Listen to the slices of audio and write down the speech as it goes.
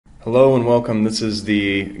Hello and welcome. This is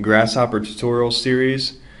the Grasshopper tutorial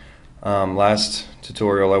series. Last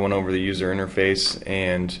tutorial I went over the user interface,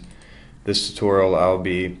 and this tutorial I'll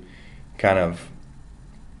be kind of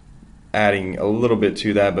adding a little bit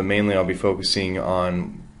to that, but mainly I'll be focusing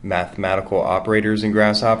on mathematical operators in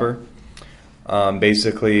Grasshopper.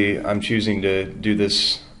 Basically, I'm choosing to do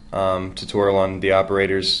this tutorial on the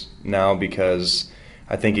operators now because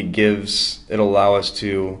I think it'll allow us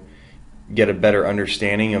to get a better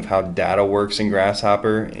understanding of how data works in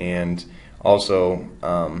Grasshopper, and also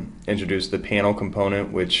introduce the panel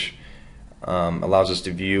component, which allows us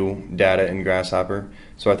to view data in Grasshopper.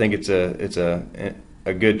 So I think it's a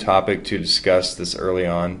good topic to discuss this early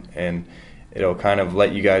on, and it'll kind of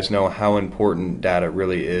let you guys know how important data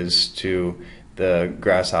really is to the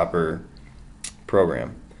Grasshopper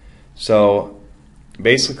program. So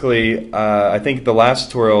basically, I think the last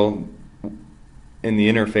tutorial in the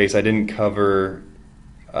interface I didn't cover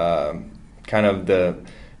kind of the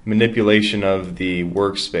manipulation of the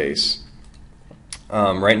workspace.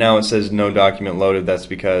 Right now it says no document loaded. That's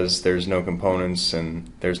because there's no components,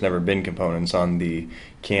 and there's never been components on the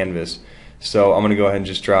canvas. So I'm going to go ahead and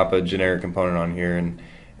just drop a generic component on here,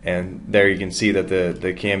 and there you can see that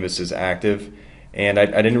the canvas is active. And I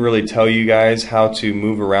didn't really tell you guys how to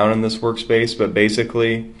move around in this workspace, but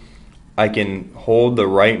basically I can hold the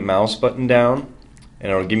right mouse button down and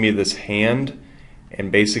it'll give me this hand,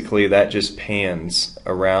 and basically that just pans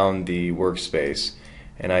around the workspace,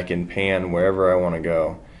 and I can pan wherever I want to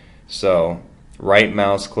go. So right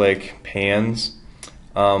mouse click pans.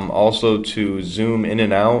 Also, to zoom in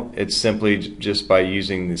and out, it's simply just by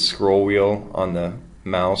using the scroll wheel on the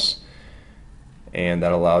mouse, and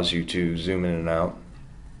that allows you to zoom in and out.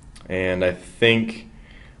 And I think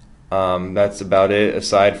that's about it,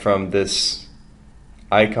 aside from this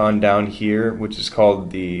icon down here, which is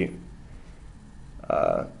called the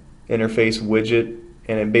interface widget,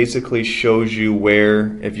 and it basically shows you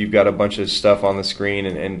where, if you've got a bunch of stuff on the screen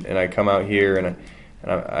and I come out here and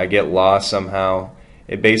I get lost somehow,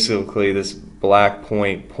 it basically, this black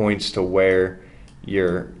point points to where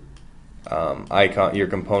your your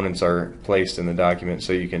components are placed in the document,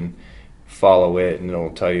 so you can follow it and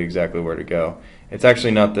it'll tell you exactly where to go. It's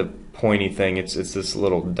actually not the pointy thing, it's this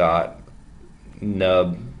little dot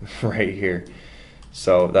nub right here,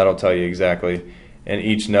 so that'll tell you exactly, and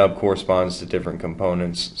each nub corresponds to different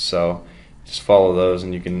components, so just follow those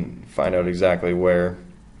and you can find out exactly where.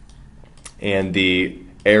 And the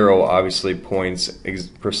arrow obviously points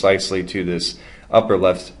precisely to this upper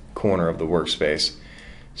left corner of the workspace.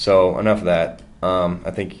 So enough of that. I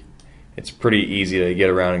think it's pretty easy to get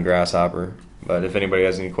around in Grasshopper, but if anybody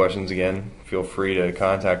has any questions, again, feel free to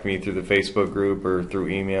contact me through the Facebook group or through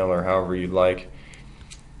email or however you'd like.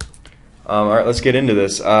 Alright, let's get into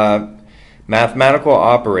this. Mathematical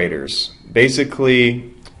operators.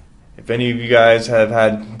 Basically, if any of you guys have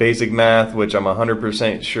had basic math, which I'm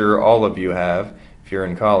 100% sure all of you have if you're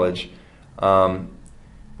in college,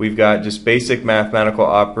 we've got just basic mathematical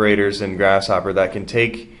operators in Grasshopper that can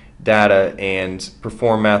take data and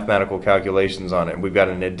perform mathematical calculations on it. We've got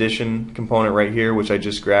an addition component right here, which I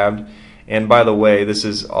just grabbed. And by the way, this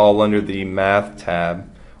is all under the Math tab,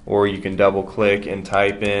 or you can double click and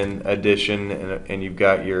type in addition, and you've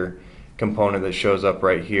got your component that shows up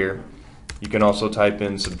right here. You can also type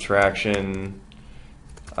in subtraction,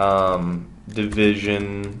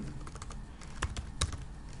 division,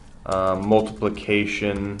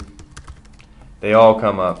 multiplication. They all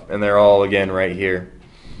come up, and they're all, again, right here.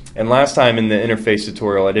 And last time in the interface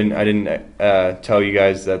tutorial, I didn't tell you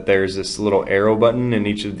guys that there's this little arrow button in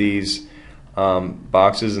each of these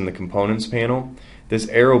boxes in the components panel. This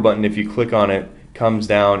arrow button, if you click on it, comes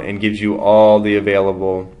down and gives you all the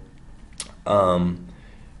available, like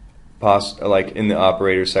in the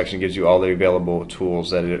operator section, gives you all the available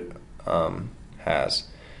tools that it has.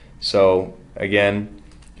 So again,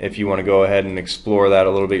 if you want to go ahead and explore that a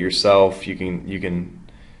little bit yourself, you can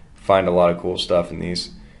find a lot of cool stuff in these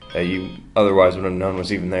that you otherwise wouldn't have known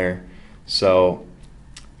was even there. So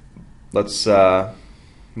let's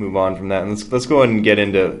move on from that, and let's go ahead and get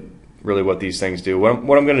into really what these things do.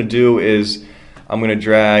 What I'm going to do is I'm going to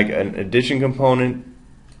drag an addition component,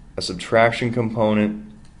 a subtraction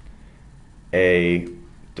component, a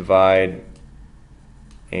divide,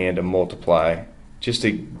 and a multiply, just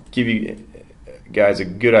to give you guys a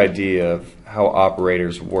good idea of how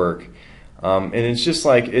operators work. And it's just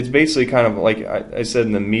like, it's basically kind of like I said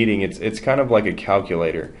in the meeting, it's kind of like a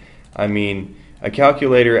calculator. I mean, a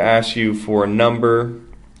calculator asks you for a number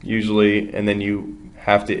usually, and then you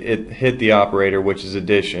have to hit the operator, which is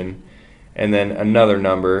addition, and then another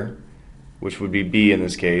number, which would be B in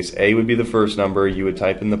this case. A would be the first number, you would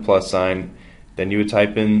type in the plus sign, then you would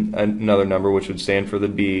type in another number which would stand for the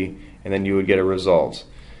B, and then you would get a result.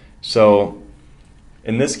 So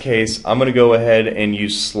in this case, I'm going to go ahead and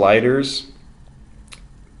use sliders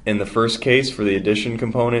in the first case for the addition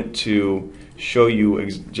component to show you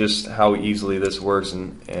just how easily this works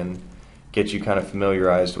and get you kind of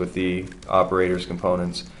familiarized with the operators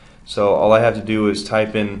components. So all I have to do is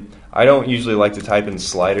type in, I don't usually like to type in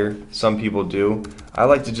slider, some people do. I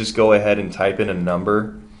like to just go ahead and type in a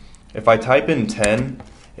number. If I type in 10,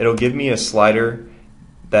 it'll give me a slider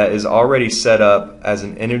that is already set up as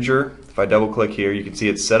an integer. If I double click here, you can see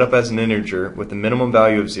it's set up as an integer with a minimum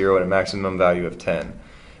value of 0 and a maximum value of 10.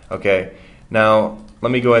 Okay, now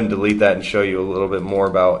let me go ahead and delete that and show you a little bit more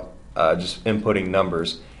about just inputting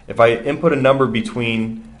numbers. If I input a number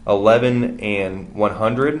between 11 and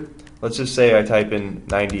 100, let's just say I type in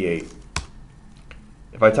 98.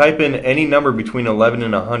 If I type in any number between 11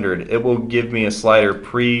 and 100, it will give me a slider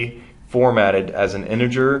pre-formatted as an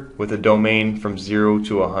integer with a domain from 0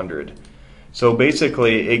 to 100. So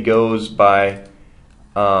basically it goes by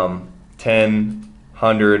 10,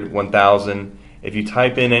 100, 1000. If you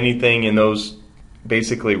type in anything in those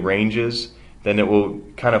basically ranges, then it will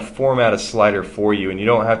kind of format a slider for you, and you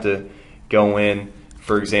don't have to go in.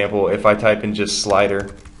 For example, if I type in just slider,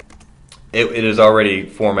 it is already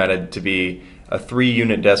formatted to be a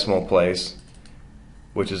 3-unit decimal place,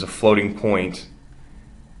 which is a floating point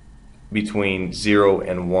between 0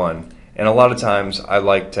 and 1. And a lot of times I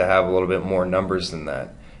like to have a little bit more numbers than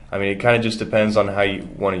that. I mean, it kind of just depends on how you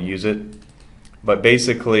want to use it. But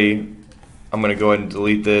basically, I'm going to go ahead and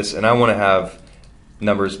delete this, and I want to have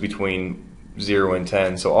numbers between 0 and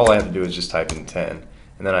 10. So all I have to do is just type in 10.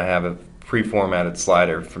 And then I have a pre-formatted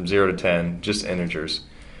slider from 0 to 10, just integers.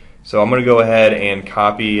 So I'm going to go ahead and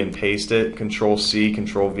copy and paste it, Control C,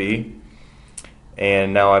 Control V.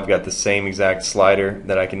 And now I've got the same exact slider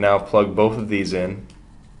that I can now plug both of these in.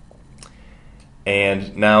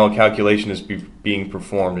 And now a calculation is being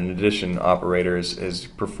performed. An addition operator is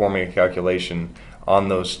performing a calculation on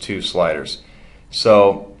those two sliders.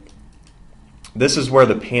 So this is where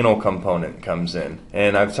the panel component comes in.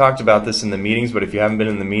 And I've talked about this in the meetings, but if you haven't been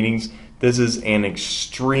in the meetings, this is an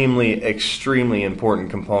extremely, extremely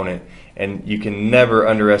important component, and you can never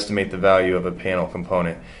underestimate the value of a panel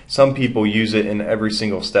component. Some people use it in every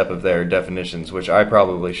single step of their definitions, which I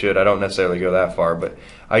probably should. I don't necessarily go that far, but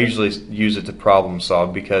I usually use it to problem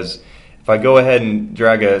solve, because if I go ahead and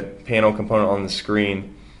drag a panel component on the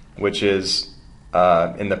screen, which is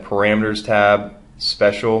in the parameters tab,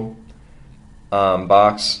 special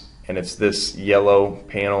box, and it's this yellow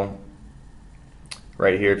panel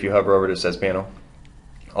right here. If you hover over it, it says panel.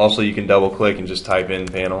 Also, you can double click and just type in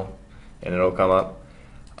panel and it'll come up.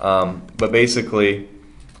 But basically,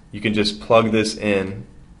 you can just plug this in,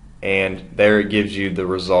 and there it gives you the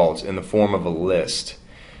results in the form of a list.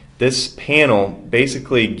 This panel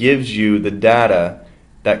basically gives you the data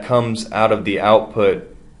that comes out of the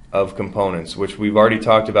output of components, which we've already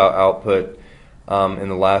talked about output in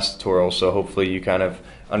the last tutorial, so hopefully you kind of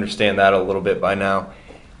understand that a little bit by now.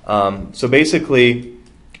 So basically,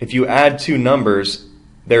 if you add two numbers,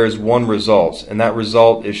 there is one result, and that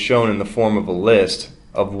result is shown in the form of a list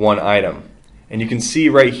of one item. And you can see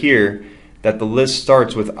right here that the list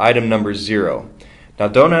starts with item number 0. Now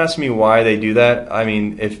don't ask me why they do that. I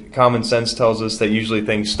mean, if common sense tells us that usually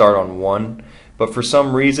things start on 1, but for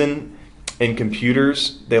some reason in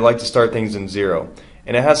computers they like to start things in 0.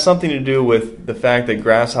 And it has something to do with the fact that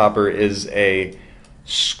Grasshopper is a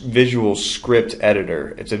visual script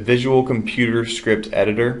editor. It's a visual computer script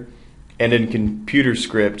editor, and in computer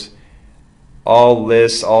script all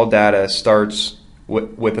lists, all data starts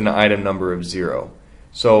with an item number of 0.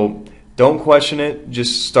 So don't question it,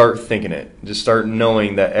 just start thinking it. Just start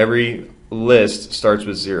knowing that every list starts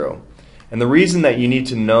with 0. And the reason that you need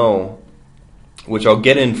to know, which I'll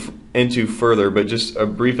get into further, but just a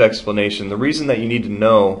brief explanation, the reason that you need to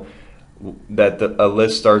know that a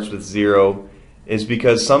list starts with 0 is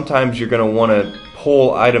because sometimes you're going to want to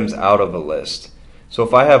pull items out of a list. So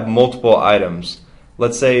if I have multiple items,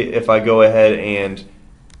 let's say if I go ahead and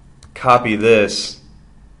copy this,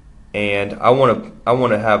 and I want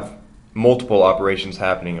to have multiple operations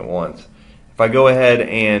happening at once. If I go ahead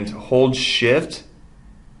and hold Shift,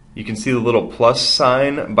 you can see the little plus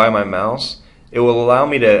sign by my mouse. It will allow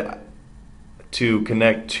me to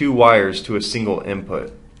connect two wires to a single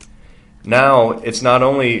input. Now it's not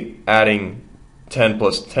only adding 10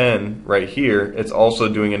 plus 10 right here, it's also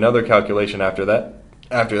doing another calculation after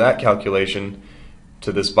that calculation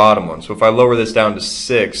to this bottom one. So if I lower this down to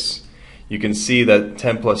 6, you can see that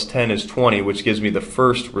 10 plus 10 is 20, which gives me the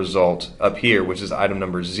first result up here, which is item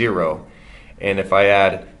number 0. And if I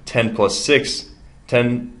add 10 plus 6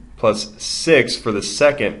 for the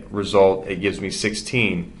second result, it gives me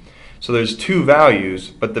 16. So there's two values,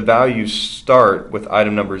 but the values start with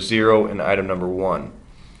item number 0 and item number 1.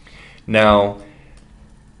 Now,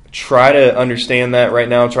 try to understand that right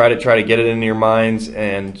now. Try to get it into your minds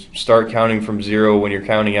and start counting from 0 when you're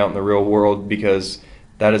counting out in the real world, because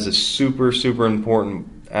that is a super important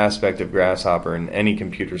aspect of Grasshopper in any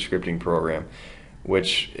computer scripting program,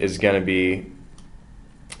 which is going to be,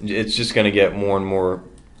 it's just going to get more and more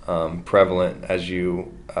prevalent as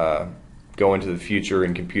you go into the future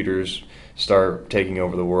and computers start taking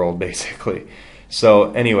over the world, basically.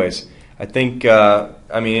 So anyways, I think, and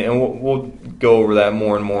we'll go over that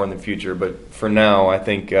more and more in the future, but for now, I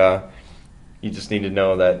think you just need to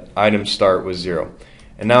know that items start with 0.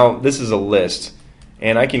 And now this is a list,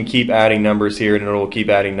 and I can keep adding numbers here, and it'll keep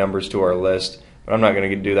adding numbers to our list, but I'm not going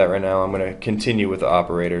to do that right now. I'm going to continue with the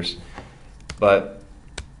operators. But,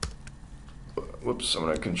 whoops, I'm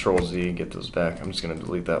going to Control Z and get those back. I'm just going to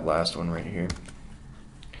delete that last one right here.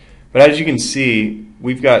 But as you can see,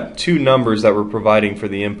 we've got two numbers that we're providing for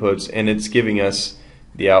the inputs, and it's giving us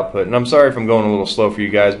the output. And I'm sorry if I'm going a little slow for you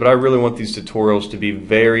guys, but I really want these tutorials to be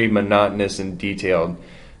very monotonous and detailed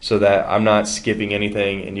so that I'm not skipping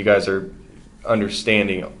anything and you guys are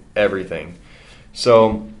understanding everything.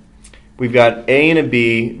 So we've got A and a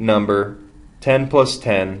B number, 10 plus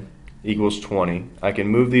 10 equals 20. I can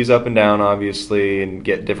move these up and down, obviously, and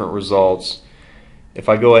get different results. If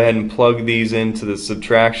I go ahead and plug these into the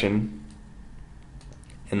subtraction,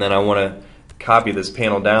 and then I want to copy this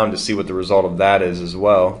panel down to see what the result of that is as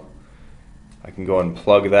well, I can go and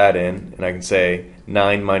plug that in, and I can say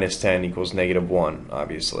 9 minus 10 equals -1,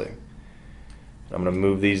 obviously. I'm going to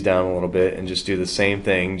move these down a little bit and just do the same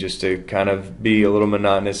thing, just to kind of be a little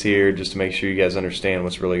monotonous here, just to make sure you guys understand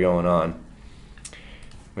what's really going on.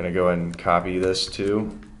 I'm going to go ahead and copy this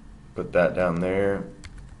too, put that down there,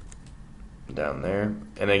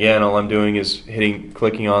 and again, all I'm doing is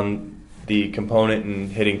clicking on the component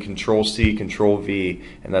and hitting Control C, Control V,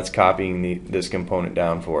 and that's copying this component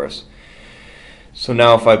down for us. So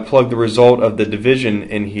now if I plug the result of the division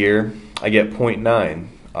in here, I get 0.9,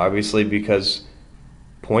 obviously, because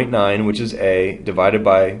 0.9, which is A, divided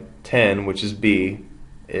by 10, which is B,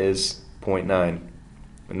 is 0.9.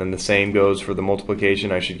 And then the same goes for the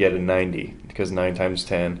multiplication. I should get a 90, because 9 times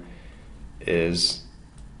 10 is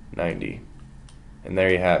 90. And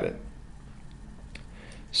there you have it.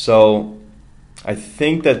 So I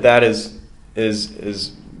think that is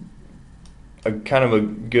a kind of a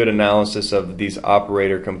good analysis of these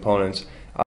operator components.